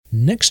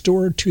Next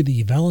door to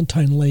the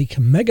Valentine Lake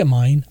mega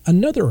mine,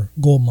 another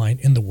gold mine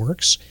in the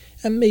works,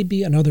 and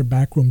maybe another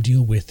backroom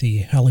deal with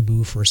the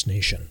Qalipu First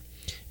Nation.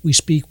 We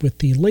speak with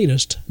the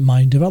latest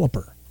mine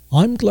developer.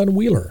 I'm Glenn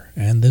Wheeler,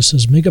 and this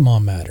is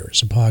Mi'kmaq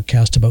Matters, a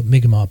podcast about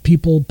Mi'kmaq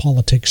people,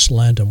 politics,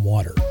 land, and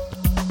water.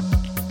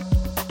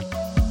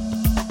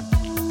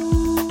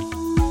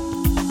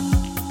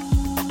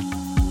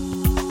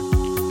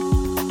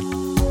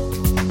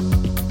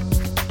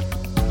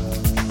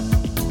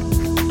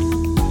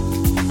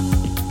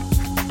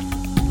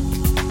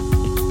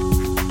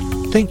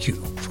 Thank you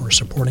for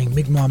supporting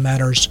Mi'kmaq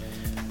Matters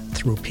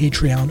through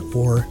Patreon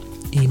or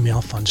email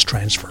funds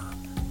transfer.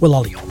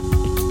 Wilalio.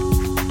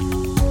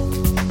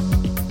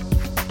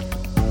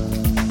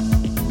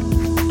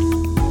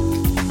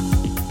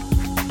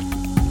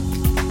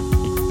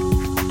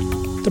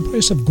 The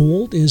price of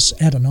gold is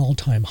at an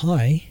all-time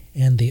high,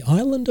 and the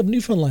island of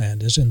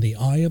Newfoundland is in the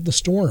eye of the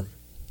storm.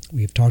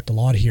 We've talked a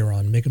lot here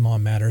on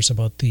Mi'kmaq Matters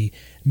about the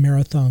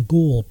Marathon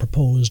Gold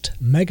proposed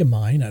mega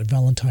mine at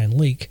Valentine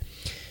Lake.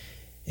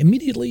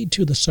 Immediately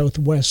to the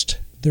southwest,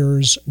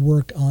 there's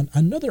work on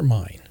another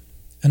mine.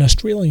 An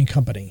Australian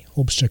company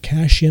hopes to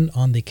cash in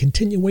on the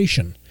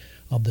continuation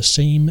of the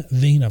same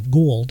vein of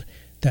gold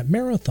that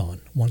Marathon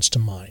wants to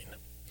mine.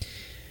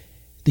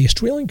 The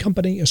Australian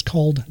company is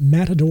called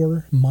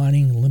Matador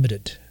Mining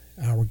Limited.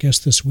 Our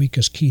guest this week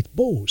is Keith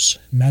Bowes,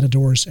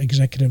 Matador's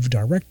executive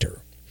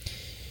director.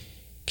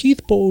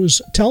 Keith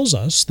Bowes tells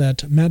us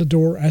that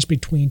Matador has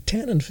between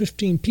 10 and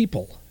 15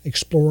 people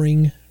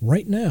exploring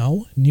right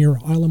now near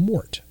Isle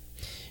Morte.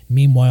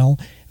 Meanwhile,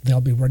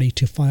 they'll be ready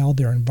to file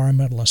their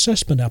environmental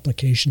assessment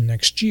application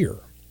next year.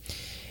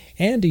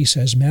 And he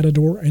says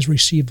Matador has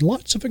received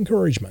lots of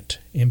encouragement,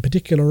 in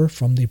particular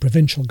from the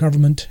provincial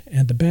government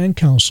and the band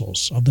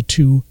councils of the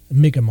two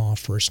Mi'kmaq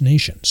First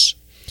Nations.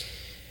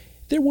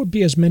 There would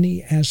be as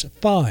many as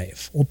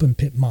 5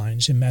 open-pit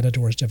mines in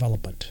Matador's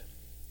development.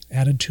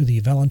 Added to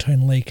the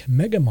Valentine Lake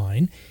mega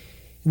mine,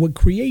 it would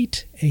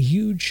create a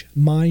huge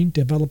mine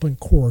development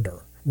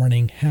corridor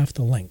running half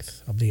the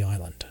length of the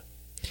island.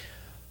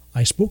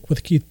 I spoke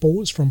with Keith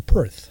Bowes from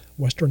Perth,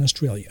 Western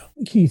Australia.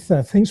 Keith,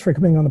 thanks for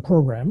coming on the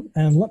program.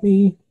 And let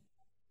me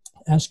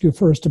ask you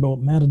first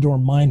about Matador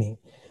Mining.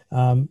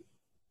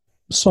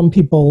 Some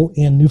people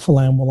in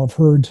Newfoundland will have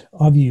heard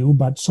of you,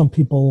 but some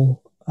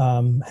people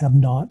have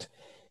not.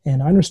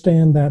 And I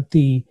understand that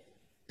the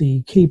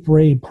Cape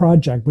Ray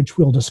project, which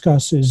we'll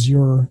discuss, is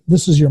your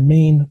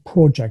main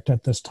project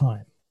at this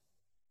time.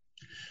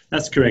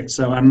 That's correct.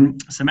 So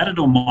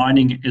Matador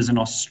Mining is an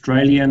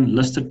Australian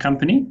listed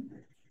company.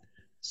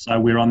 So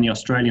we're on the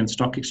Australian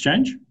Stock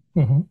Exchange.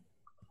 Mm-hmm.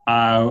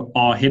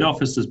 Our head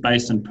office is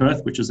based in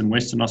Perth, which is in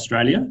Western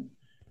Australia.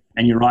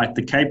 And you're right,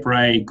 the Cape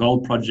Ray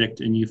Gold Project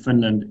in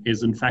Newfoundland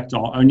is in fact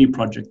our only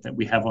project that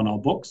we have on our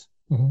books.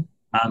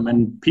 Mm-hmm.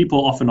 And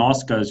people often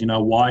ask us,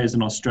 why is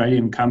an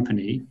Australian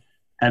company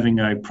having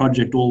a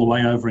project all the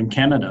way over in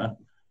Canada,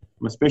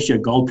 especially a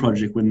gold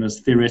project when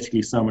there's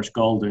theoretically so much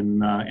gold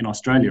in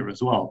Australia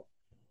as well.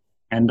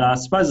 And I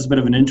suppose it's a bit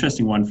of an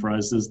interesting one for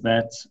us is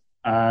that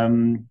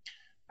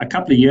a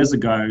couple of years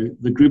ago,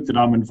 the group that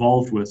I'm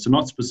involved with, so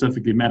not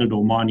specifically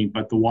Matador Mining,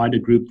 but the wider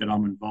group that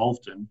I'm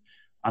involved in,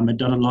 had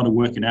done a lot of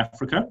work in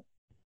Africa.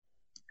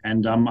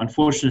 And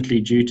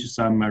unfortunately, due to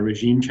some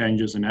regime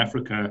changes in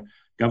Africa,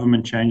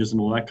 government changes and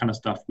all that kind of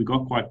stuff, we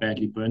got quite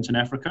badly burnt in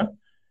Africa.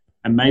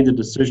 And made the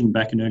decision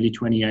back in early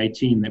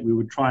 2018 that we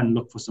would try and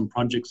look for some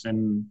projects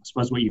in, I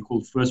suppose, what you call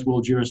first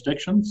world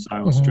jurisdictions. So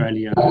mm-hmm.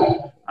 Australia,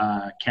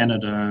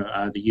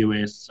 Canada, the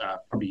US,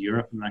 probably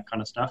Europe and that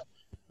kind of stuff.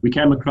 We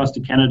came across to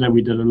Canada.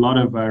 We did a lot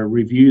of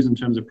reviews in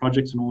terms of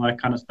projects and all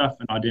that kind of stuff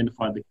and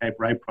identified the Cape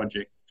Ray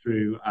project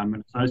through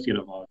an associate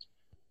of ours.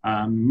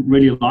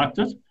 Really liked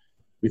it.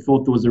 We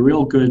thought there was a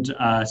real good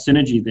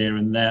synergy there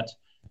in that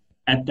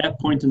at that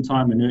point in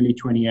time in early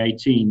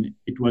 2018,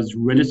 it was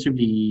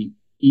relatively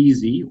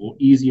easy or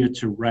easier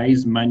to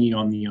raise money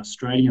on the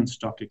Australian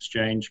Stock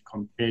Exchange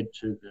compared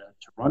to the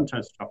Toronto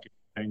Stock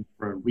Exchange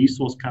for a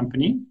resource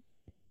company.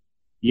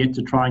 Yet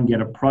to try and get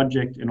a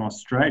project in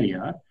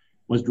Australia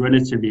was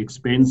relatively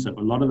expensive.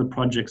 A lot of the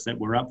projects that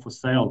were up for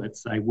sale,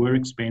 let's say, were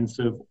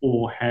expensive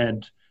or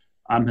had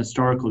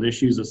historical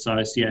issues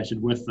associated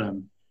with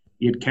them.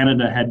 Yet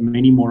Canada had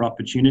many more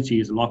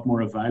opportunities, a lot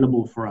more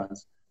available for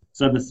us.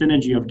 So the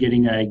synergy of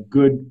getting a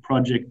good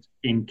project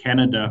in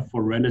Canada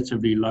for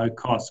relatively low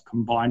cost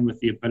combined with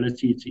the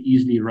ability to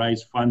easily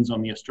raise funds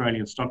on the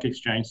Australian Stock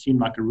Exchange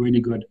seemed like a really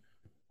good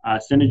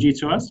synergy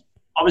to us.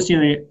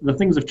 Obviously, the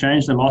things have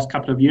changed in the last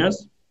couple of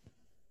years.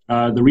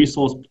 The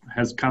resource boom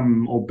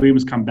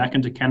has come back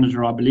into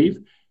Canada, I believe,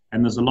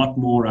 and there's a lot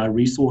more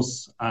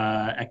resource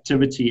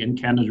activity in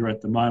Canada at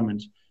the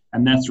moment.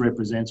 And that's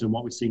represented in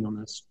what we're seeing on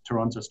the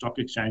Toronto Stock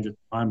Exchange at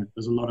the moment.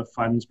 There's a lot of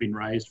funds being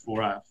raised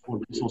for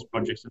resource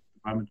projects at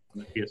the moment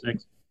on the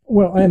TSX.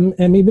 Well, and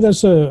maybe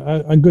that's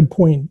a good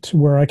point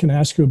where I can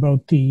ask you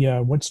about the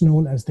what's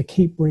known as the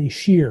Cape Ray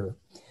Shear.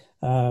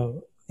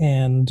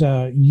 And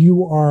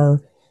you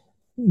are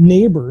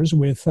neighbors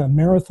with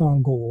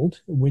Marathon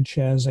Gold, which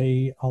has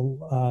a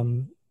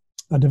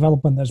a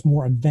development that's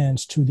more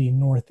advanced to the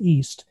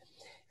northeast.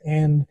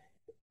 And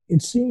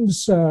it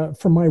seems,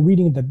 from my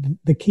reading, that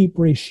the Cape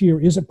Ray Shear,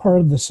 is it part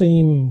of the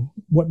same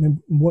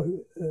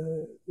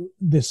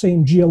the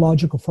same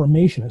geological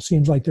formation? It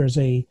seems like there's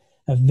a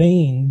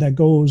vein that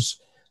goes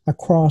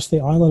across the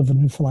island of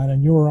Newfoundland,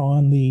 and you're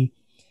on the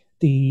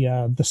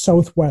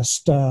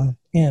southwest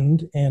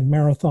end, and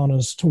Marathon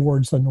is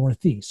towards the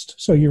northeast.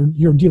 So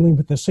you're dealing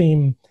with the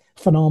same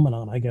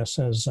phenomenon, I guess,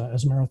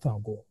 as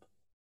Marathon Gold.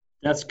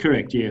 That's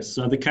correct. Yes.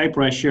 So the Cape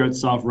Ray Shear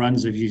itself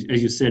runs, as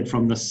you said,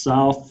 from the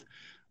south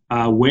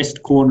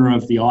west corner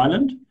of the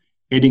island,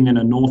 heading in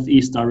a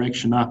northeast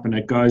direction up, and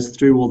it goes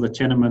through all the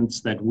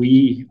tenements that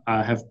we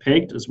have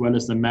pegged, as well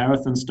as the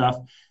Marathon stuff.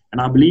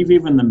 And I believe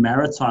even the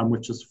Maritime,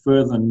 which is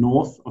further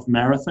north of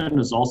Marathon,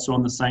 is also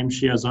on the same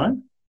shear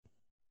zone.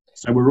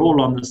 So we're all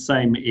on the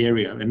same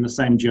area, in the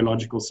same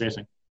geological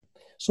setting.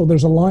 So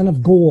there's a line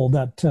of gold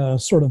that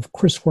sort of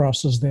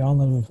crisscrosses the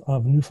island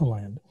of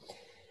Newfoundland.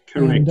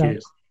 Correct,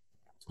 yes.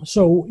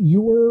 So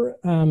you were,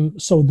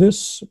 so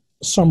this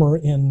summer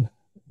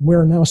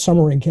we're now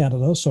summer in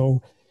Canada,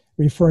 so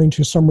referring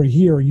to summer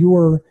here,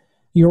 you're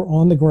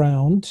on the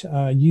ground.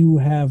 You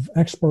have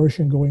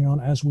exploration going on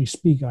as we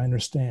speak, I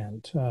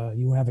understand.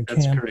 You have a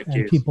camp correct, and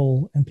yes.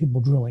 people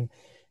drilling.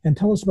 And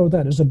tell us about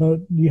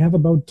that. You have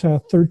about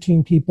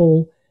 13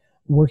 people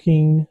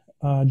working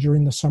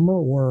during the summer,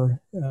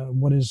 or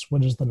what is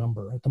the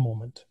number at the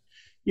moment?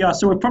 Yeah,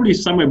 so we're probably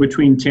somewhere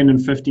between 10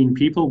 and 15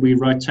 people. We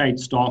rotate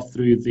staff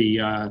through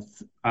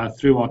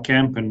through our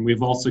camp, and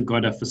we've also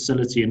got a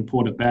facility in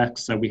Port aux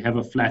Basques. So we have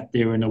a flat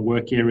there and a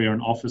work area,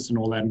 an office and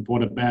all that in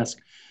Port aux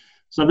Basques.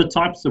 So the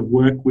types of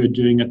work we're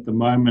doing at the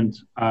moment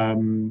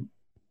on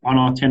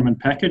our tenement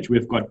package,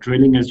 we've got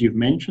drilling, as you've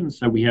mentioned.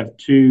 So we have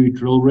 2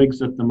 drill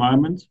rigs at the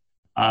moment,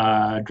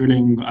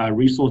 doing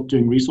resource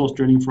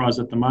drilling for us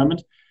at the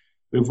moment.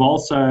 We've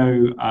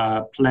also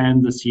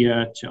planned this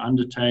year to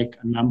undertake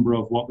a number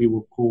of what we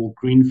will call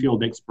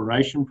greenfield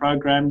exploration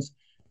programs.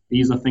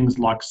 These are things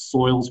like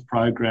soils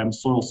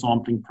programs, soil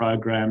sampling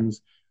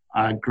programs,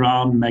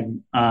 ground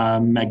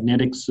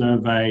magnetic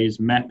surveys,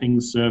 mapping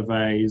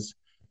surveys,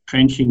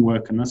 trenching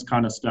work, and this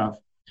kind of stuff.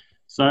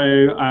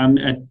 So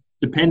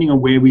depending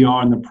on where we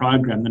are in the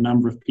program, the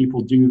number of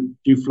people do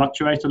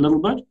fluctuate a little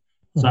bit.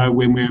 So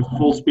when we're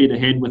full speed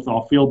ahead with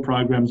our field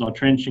programs, our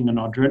trenching and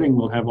our drilling,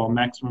 we'll have our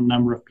maximum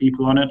number of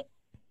people on it.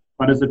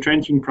 But as the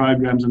trenching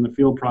programs and the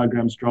field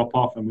programs drop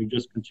off and we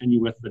just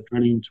continue with the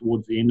drilling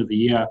towards the end of the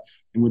year,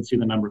 then we'll see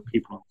the number of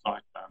people on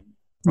site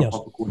drop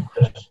off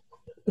accordingly.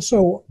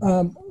 So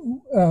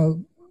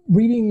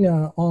reading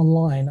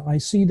online, I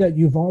see that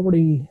you've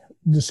already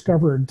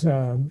discovered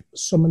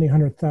so many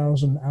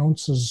 100,000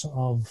 ounces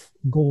of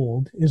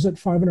gold. Is it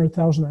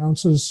 500,000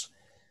 ounces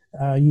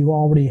you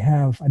already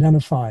have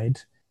identified,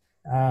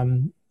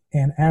 and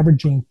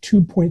averaging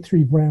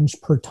 2.3 grams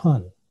per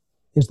ton?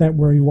 Is that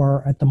where you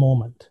are at the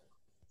moment?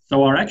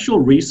 So our actual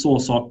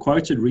resource, our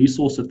quoted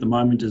resource at the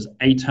moment is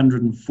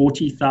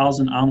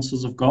 840,000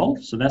 ounces of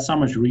gold. So that's how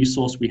much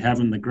resource we have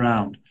in the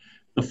ground.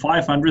 The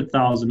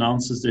 500,000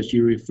 ounces that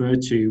you refer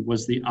to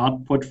was the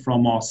output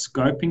from our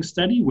scoping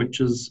study, which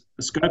is,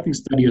 a scoping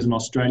study is an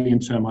Australian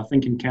term. I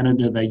think in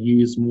Canada they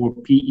use more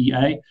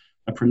PEA,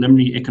 a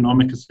preliminary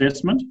economic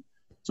assessment.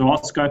 So our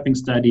scoping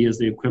study is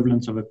the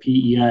equivalent of a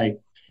PEA.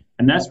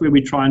 And that's where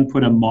we try and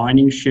put a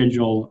mining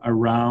schedule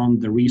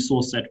around the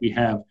resource that we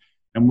have.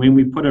 And when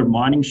we put a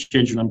mining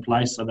schedule in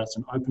place, so that's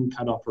an open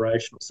cut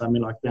operation or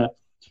something like that,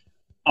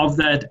 of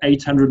that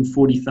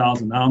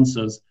 840,000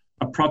 ounces,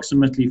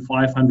 approximately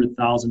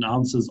 500,000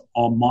 ounces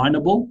are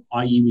mineable,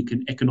 i.e. we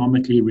can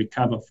economically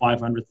recover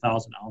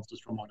 500,000 ounces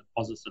from our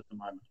deposits at the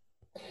moment.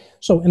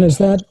 So, and is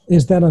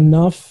that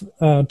enough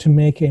to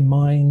make a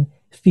mine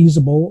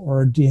feasible,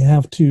 or do you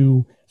have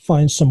to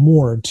find some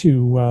more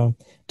to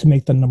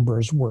make the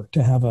numbers work,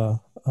 to have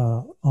a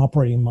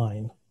operating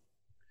mine?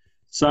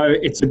 So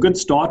it's a good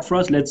start for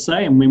us, let's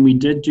say. And when we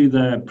did do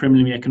the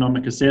preliminary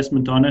economic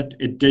assessment on it,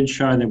 it did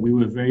show that we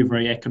were very,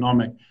 very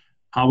economic.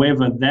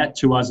 However, that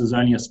to us is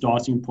only a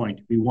starting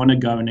point. We want to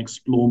go and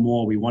explore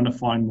more. We want to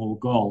find more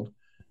gold.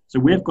 So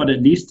we've got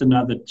at least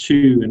another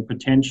 2 and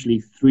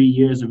potentially 3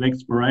 years of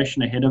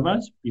exploration ahead of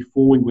us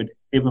before we would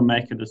ever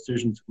make a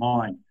decision to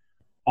mine.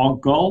 Our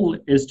goal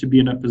is to be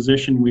in a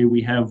position where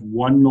we have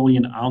 1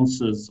 million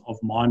ounces of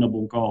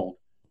mineable gold.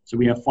 So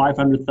we have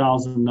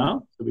 500,000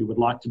 now, so we would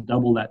like to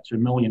double that to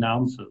 1 million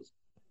ounces.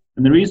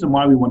 And the reason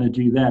why we want to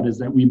do that is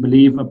that we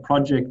believe a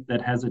project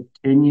that has a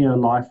 10-year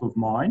life of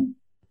mine,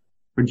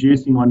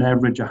 producing on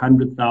average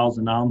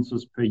 100,000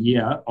 ounces per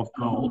year of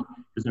gold,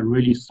 is a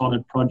really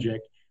solid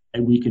project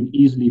that we can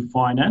easily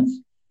finance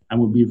and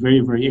will be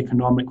very, very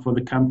economic for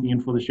the company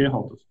and for the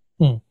shareholders.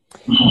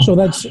 So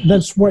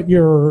that's what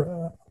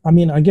you're,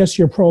 I guess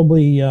you're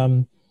probably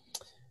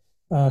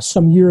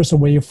some years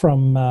away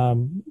from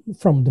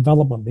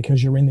development,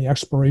 because you're in the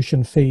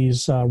exploration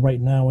phase right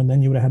now, and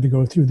then you would have to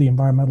go through the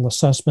environmental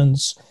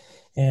assessments,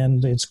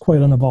 and it's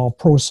quite an involved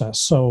process.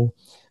 So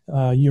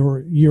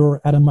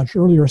you're at a much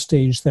earlier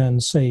stage than,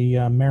 say,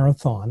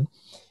 Marathon.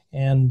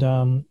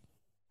 And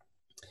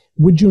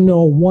would you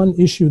know one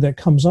issue that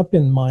comes up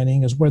in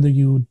mining is whether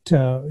you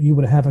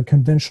would have a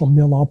conventional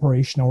mill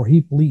operation or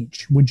heap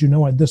leach? Would you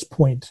know at this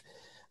point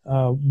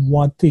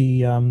what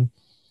the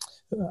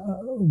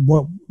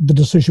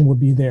decision would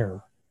be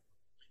there?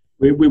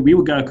 We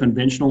would go a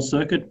conventional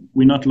circuit.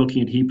 We're not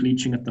looking at heap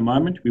leaching at the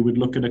moment. We would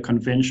look at a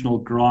conventional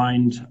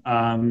grind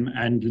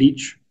and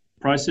leach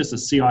process, a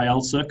CIL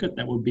circuit.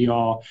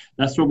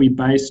 That's what we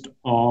based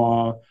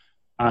our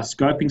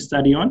scoping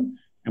study on.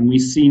 And we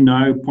see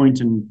no point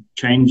in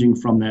changing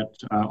from that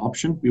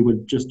option. We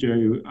would just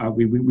do,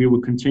 we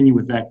would continue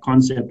with that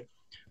concept.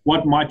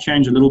 What might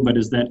change a little bit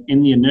is that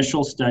in the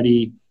initial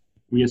study,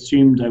 we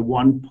assumed a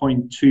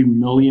 1.2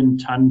 million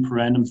ton per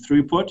annum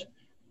throughput.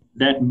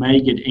 That may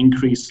get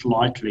increased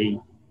slightly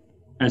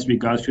as we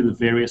go through the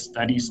various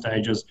study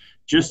stages,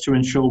 just to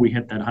ensure we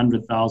hit that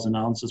 100,000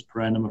 ounces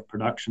per annum of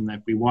production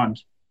that we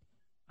want.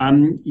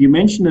 You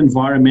mentioned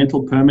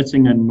environmental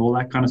permitting and all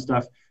that kind of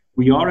stuff.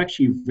 We are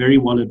actually very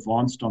well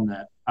advanced on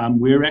that.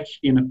 We're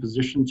actually in a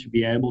position to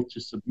be able to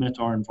submit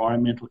our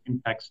environmental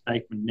impact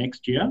statement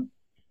next year.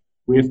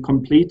 We've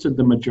completed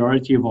the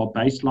majority of our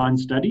baseline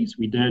studies.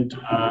 We did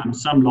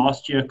some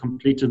last year,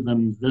 completed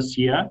them this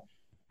year,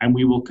 and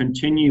we will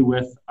continue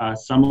with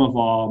some of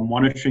our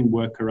monitoring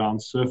work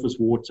around surface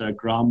water,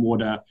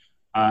 groundwater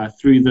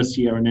through this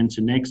year and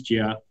into next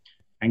year,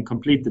 and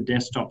complete the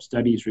desktop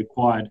studies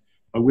required.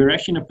 But we're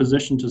actually in a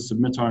position to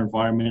submit our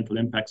environmental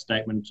impact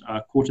statement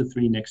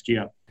Q3 next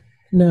year.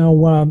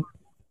 Now,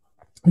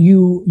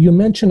 you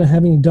mentioned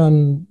having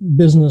done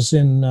business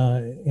in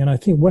I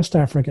think West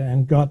Africa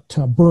and got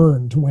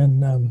burned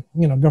when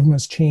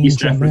governments changed.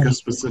 East Africa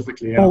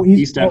specifically. Yeah. Oh,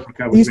 East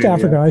Africa. East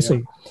Africa, I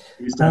see.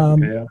 East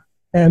Africa, yeah.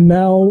 And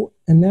now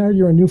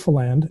you're in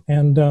Newfoundland.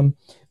 And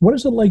what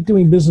is it like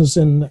doing business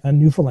in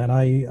Newfoundland?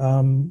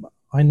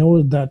 I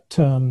know that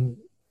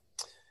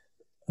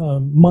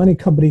mining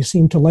companies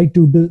seem to like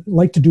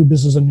to do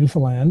business in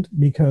Newfoundland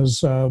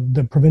because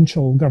the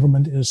provincial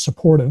government is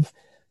supportive.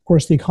 Of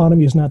course, the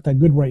economy is not that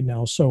good right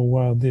now,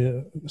 so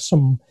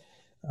some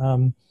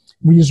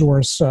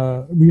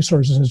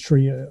resources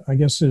history, I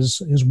guess,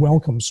 is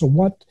welcome.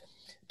 So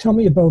tell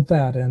me about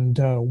that and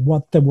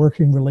what the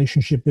working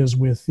relationship is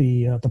with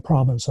the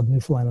province of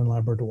Newfoundland and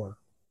Labrador.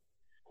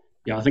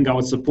 Yeah, I think I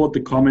would support the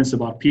comments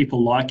about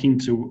people like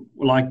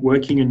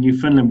working in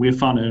Newfoundland. We've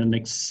found it an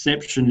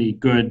exceptionally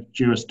good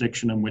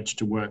jurisdiction in which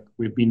to work.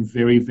 We've been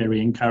very, very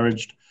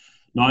encouraged,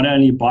 not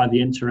only by the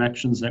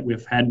interactions that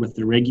we've had with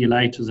the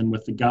regulators and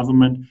with the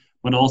government,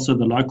 but also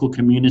the local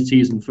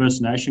communities and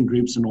First Nation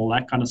groups and all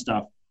that kind of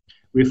stuff.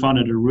 We found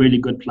it a really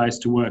good place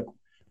to work.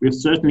 We've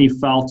certainly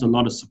felt a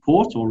lot of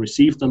support or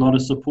received a lot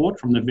of support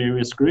from the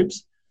various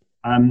groups.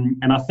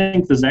 And I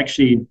think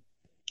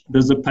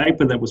there's a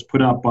paper that was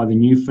put out by the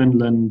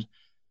Newfoundland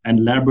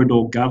and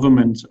Labrador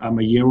government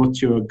a year or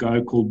two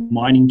ago called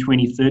Mining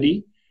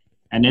 2030.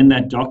 And in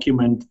that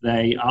document,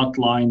 they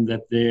outlined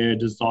that their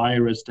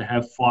desire is to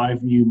have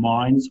 5 new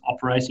mines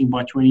operating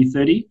by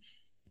 2030.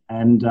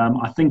 And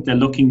I think they're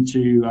looking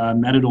to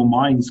Matador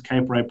Mines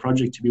Cape Ray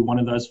project to be one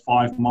of those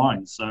 5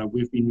 mines. So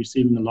we've been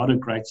receiving a lot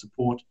of great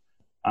support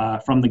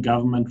from the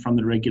government, from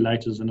the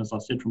regulators, and as I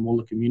said, from all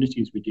the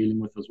communities we're dealing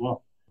with as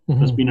well. Mm-hmm.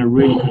 So it's been a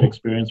really good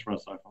experience for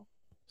us so far.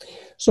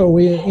 So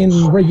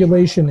in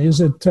regulation,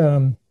 is it,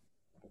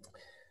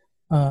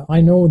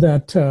 I know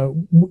that,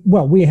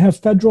 we have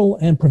federal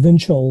and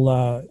provincial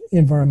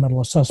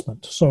environmental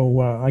assessment. So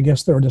I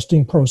guess there are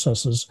distinct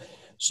processes.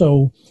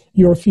 So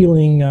your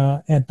feeling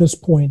at this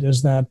point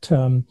is that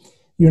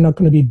you're not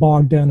going to be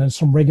bogged down in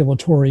some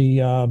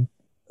regulatory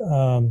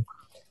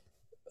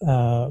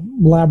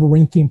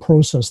labyrinthine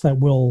process that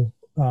will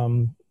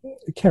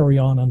carry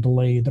on and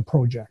delay the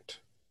project.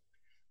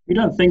 We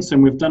don't think so,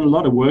 and we've done a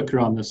lot of work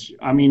around this.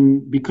 I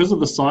mean, because of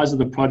the size of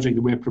the project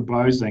that we're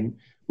proposing,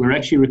 we're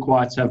actually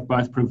required to have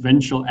both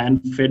provincial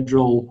and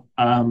federal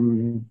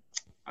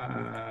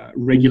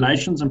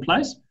regulations in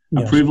place,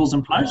 yes. Approvals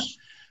in place.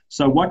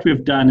 So what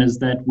we've done is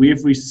that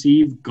we've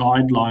received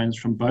guidelines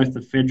from both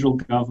the federal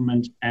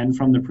government and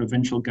from the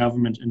provincial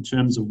government in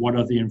terms of what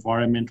are the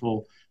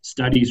environmental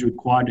studies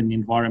required and the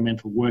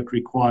environmental work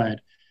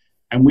required.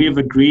 And we have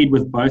agreed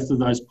with both of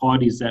those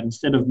parties that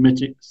instead of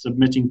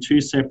submitting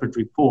 2 separate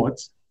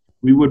reports,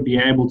 we would be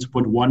able to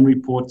put one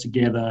report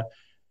together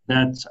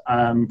that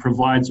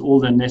provides all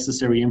the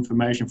necessary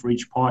information for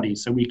each party.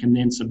 So we can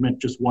then submit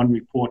just one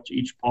report to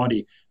each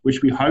party,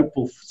 which we hope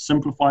will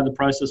simplify the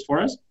process for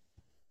us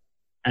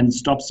and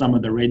stop some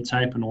of the red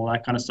tape and all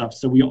that kind of stuff.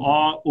 So we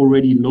are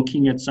already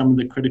looking at some of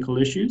the critical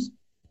issues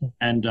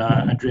and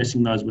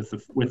addressing those with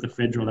the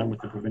federal and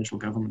with the provincial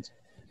governments.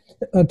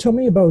 Tell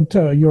me about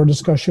your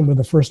discussion with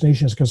the First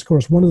Nations, because, of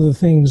course, one of the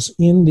things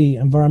in the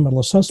environmental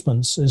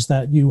assessments is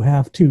that you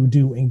have to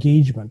do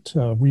engagement.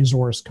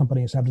 Resource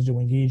companies have to do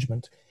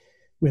engagement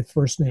with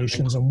First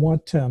Nations. And where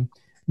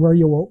are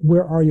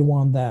you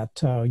on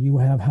that? You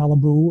have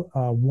Qalipu,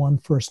 one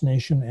First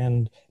Nation,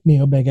 and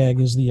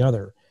Mi'kmaq is the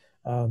other.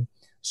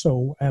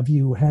 So have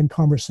you had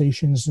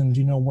conversations, and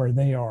do you know where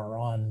they are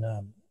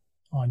on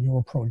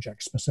your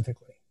project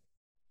specifically?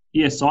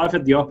 Yes, I've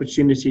had the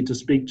opportunity to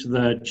speak to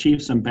the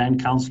chiefs and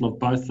band council of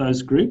both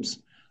those groups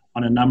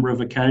on a number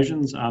of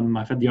occasions.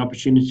 I've had the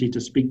opportunity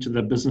to speak to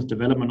the business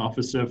development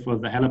officer for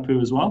the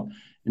Halapu as well,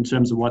 in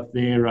terms of what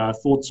their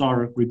thoughts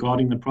are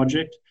regarding the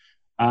project.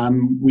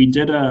 We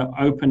did an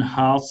open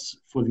house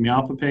for the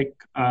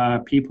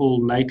Meophopek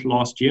people late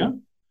last year.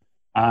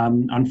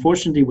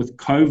 Unfortunately, with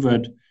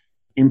COVID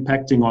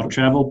impacting our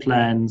travel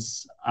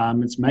plans,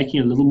 it's making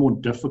it a little more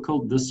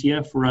difficult this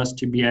year for us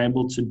to be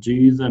able to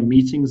do the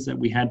meetings that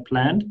we had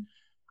planned.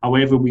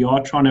 However, we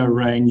are trying to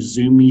arrange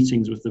Zoom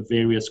meetings with the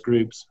various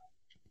groups.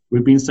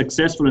 We've been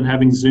successful in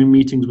having Zoom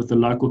meetings with the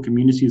local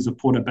communities of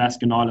Port aux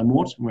Basques and Isle aux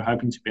Morts, and we're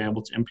hoping to be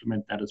able to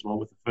implement that as well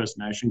with the First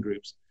Nation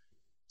groups.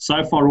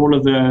 So far, all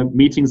of the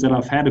meetings that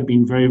I've had have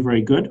been very,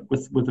 very good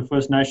with the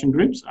First Nation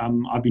groups.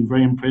 I've been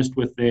very impressed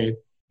with their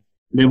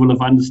level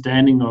of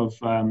understanding of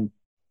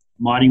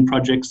mining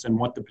projects and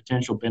what the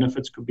potential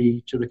benefits could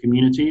be to the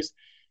communities.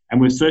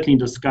 And we've certainly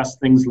discussed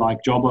things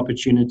like job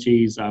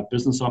opportunities,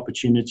 business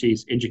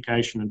opportunities,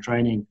 education and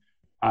training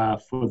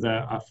for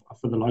the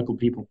local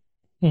people.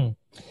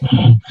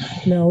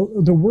 Now,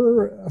 there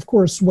were, of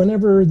course,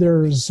 whenever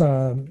there's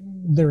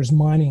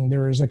mining,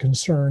 there is a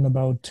concern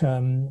about,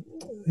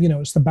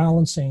 it's the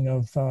balancing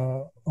of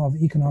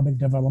economic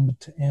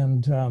development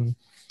and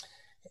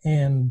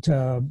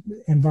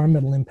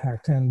environmental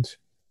impact. And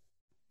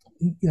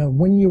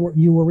when you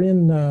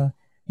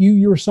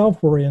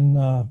yourself were in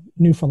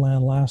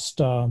Newfoundland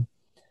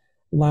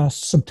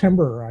last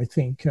September, I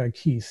think,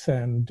 Keith,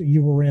 and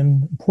you were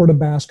in Port aux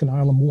Basques and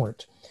Isle aux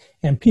Morts,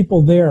 and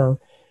people there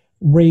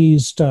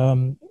raised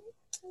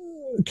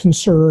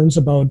concerns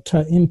about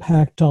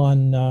impact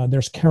on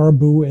there's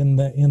caribou in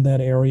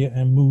that area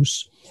and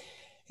moose,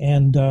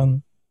 and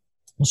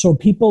so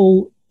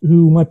people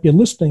who might be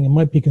listening and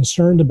might be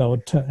concerned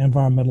about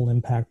environmental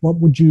impact, what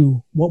would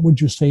you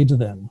say to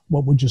them?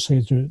 What would you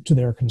say to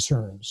their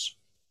concerns?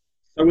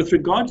 So with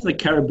regard to the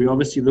caribou,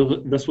 obviously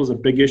this was a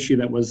big issue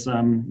that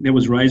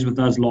was raised with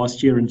us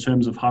last year in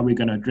terms of how we're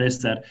going to address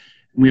that.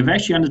 And we've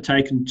actually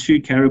undertaken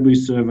 2 caribou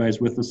surveys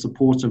with the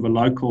support of a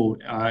local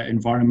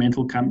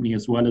environmental company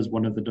as well as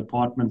one of the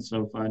departments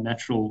of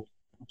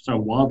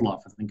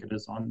wildlife, I think it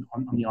is, on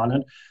the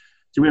island.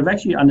 So we've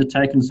actually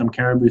undertaken some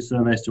caribou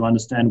surveys to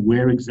understand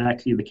where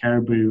exactly the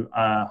caribou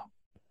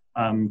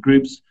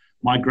groups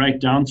migrate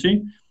down to.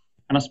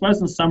 And I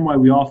suppose in some way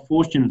we are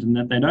fortunate in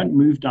that they don't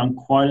move down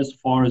quite as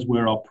far as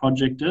where our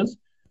project is.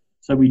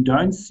 So we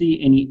don't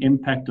see any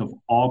impact of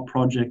our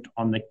project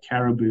on the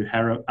caribou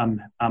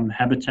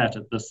habitat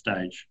at this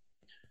stage.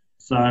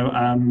 So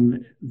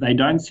they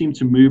don't seem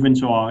to move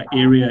into our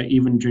area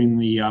even during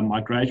the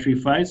migratory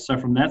phase. So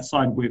from that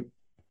side,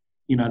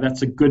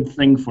 that's a good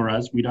thing for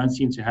us. We don't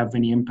seem to have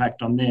any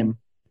impact on them.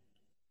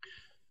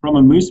 From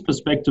a moose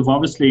perspective,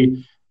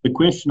 obviously, the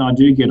question I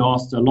do get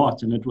asked a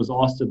lot, and it was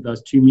asked at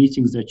those 2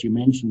 meetings that you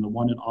mentioned, the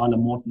one at Isle aux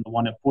Morts and the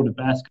one at Port aux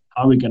Basques,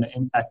 how are we going to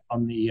impact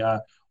on the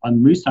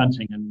on moose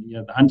hunting and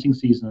the hunting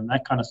season and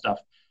that kind of stuff.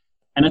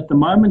 And at the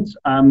moment,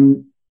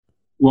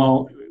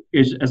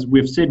 as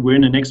we've said, we're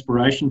in an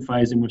exploration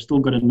phase and we've still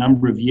got a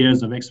number of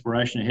years of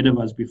exploration ahead of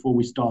us before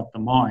we start the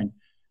mine.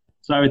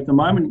 So at the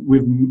moment,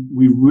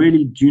 we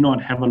really do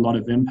not have a lot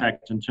of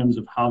impact in terms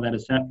of how that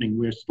is happening.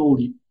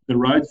 The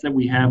roads that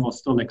we have are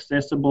still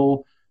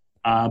accessible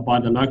by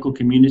the local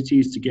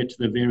communities to get to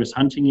the various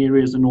hunting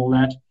areas and all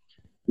that.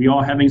 We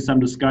are having some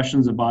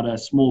discussions about a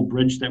small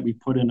bridge that we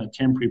put in, a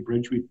temporary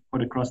bridge we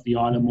put across the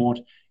Isle aux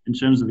Morts in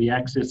terms of the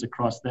access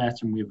across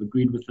that. And we've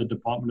agreed with the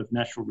Department of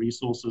Natural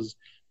Resources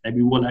that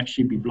we will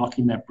actually be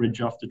blocking that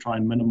bridge off to try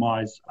and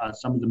minimize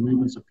some of the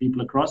movements of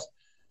people across.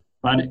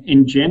 But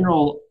in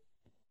general,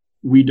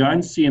 we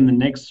don't see in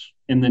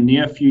the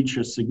near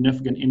future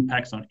significant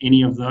impacts on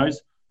any of those.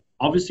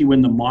 Obviously,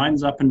 when the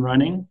mine's up and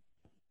running,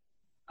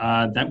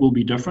 that will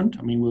be different.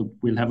 I mean,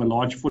 we'll have a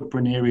large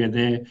footprint area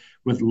there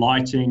with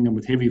lighting and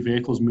with heavy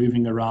vehicles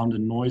moving around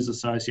and noise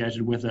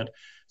associated with it.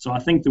 So I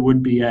think there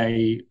would be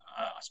I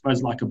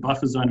suppose like a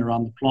buffer zone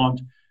around the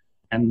plant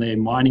and the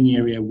mining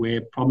area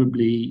where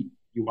probably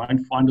you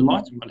won't find a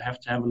lot, and we'll have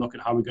to have a look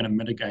at how we're going to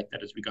mitigate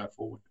that as we go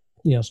forward.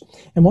 Yes,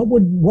 and what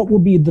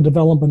would be the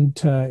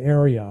development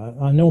area?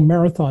 I know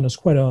Marathon is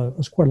quite a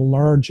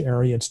large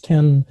area. It's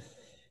 10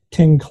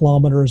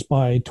 kilometers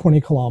by 20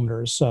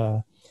 kilometers.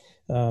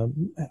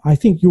 I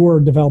think your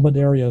development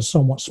area is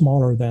somewhat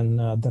smaller than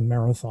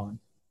Marathon.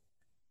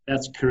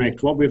 That's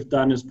correct. What we've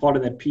done as part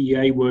of that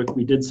PEA work,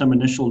 we did some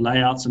initial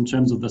layouts in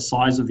terms of the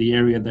size of the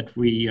area that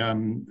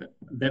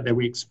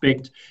we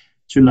expect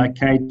to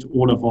locate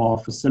all of our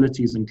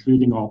facilities,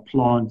 including our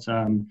plant,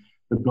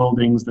 the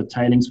buildings, the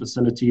tailings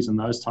facilities, and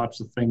those types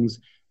of things,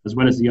 as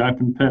well as the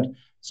open pit.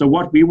 So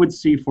what we would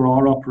see for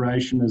our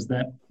operation is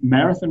that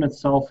Marathon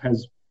itself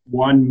has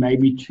 1,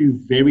 maybe 2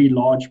 very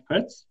large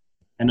pits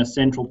and a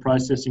central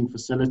processing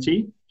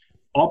facility.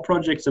 Our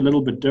project's a little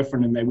bit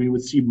different in that we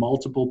would see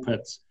multiple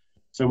pits.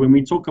 So when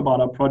we talk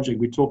about our project,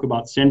 we talk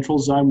about Central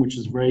Zone, which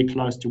is very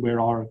close to where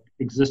our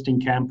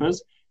existing camp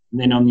is. And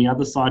then on the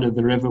other side of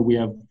the river, we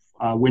have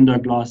Window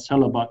Glass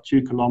Hill, about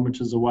 2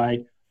 kilometers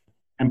away.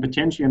 and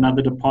potentially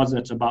another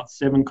deposit about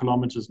 7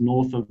 kilometers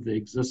north of the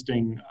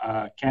existing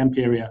camp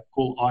area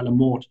called Isla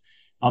Mort.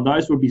 Now,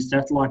 those would be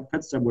satellite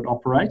pits that would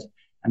operate,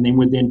 and then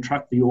would then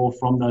truck the ore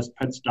from those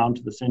pits down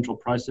to the central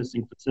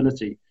processing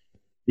facility.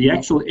 The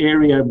actual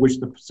area which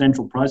the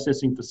central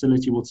processing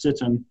facility will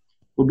sit in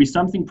will be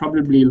something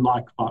probably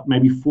like about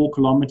maybe 4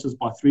 kilometers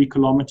by 3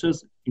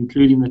 kilometers,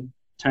 including the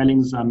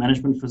tailings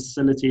management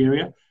facility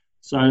area.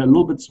 So a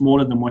little bit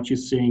smaller than what you're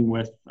seeing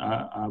with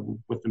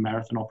the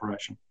Marathon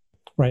operation.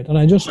 Right, and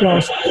I just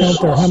lost count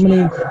there.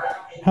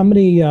 How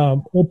many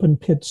open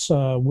pits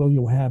will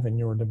you have in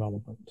your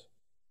development?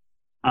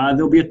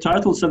 There'll be a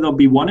total, so there'll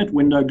be one at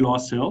Window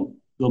Glass Hill,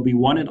 there'll be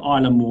one at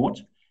Isla Mort,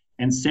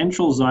 and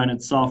Central Zone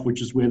itself,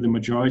 which is where the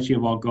majority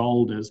of our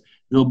gold is,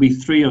 there'll be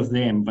 3 of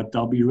them, but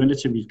they'll be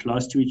relatively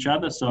close to each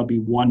other, so it'll be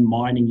one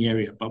mining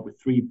area, but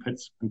with 3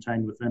 pits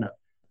contained within it.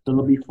 So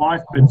there'll be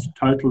 5 pits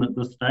total at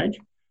this stage.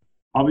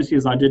 Obviously,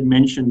 as I did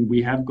mention,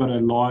 we have got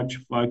a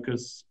large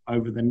focus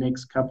over the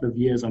next couple of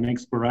years on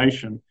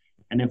exploration,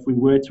 and if we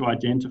were to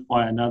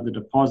identify another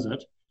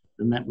deposit,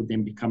 then that would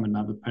then become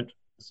another pit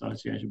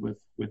associated with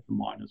the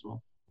mine as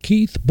well.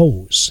 Keith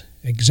Bowes,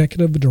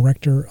 Executive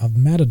Director of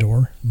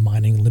Matador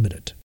Mining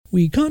Limited.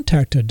 We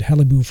contacted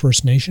Qalipu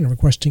First Nation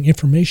requesting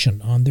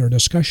information on their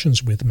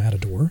discussions with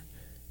Matador.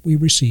 We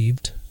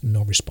received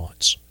no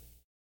response.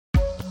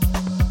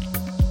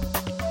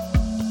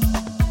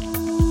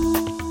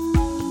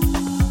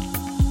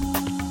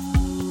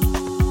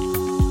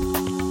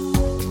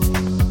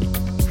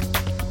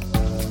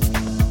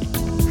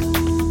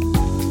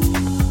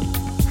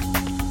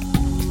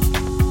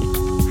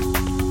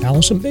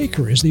 Allison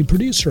Baker is the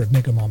producer of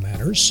Megamon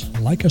Matters.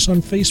 Like us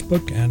on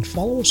Facebook and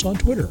follow us on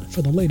Twitter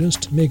for the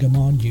latest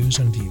Megamon news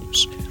and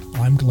views.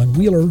 I'm Glenn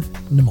Wheeler,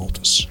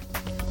 Nemultis.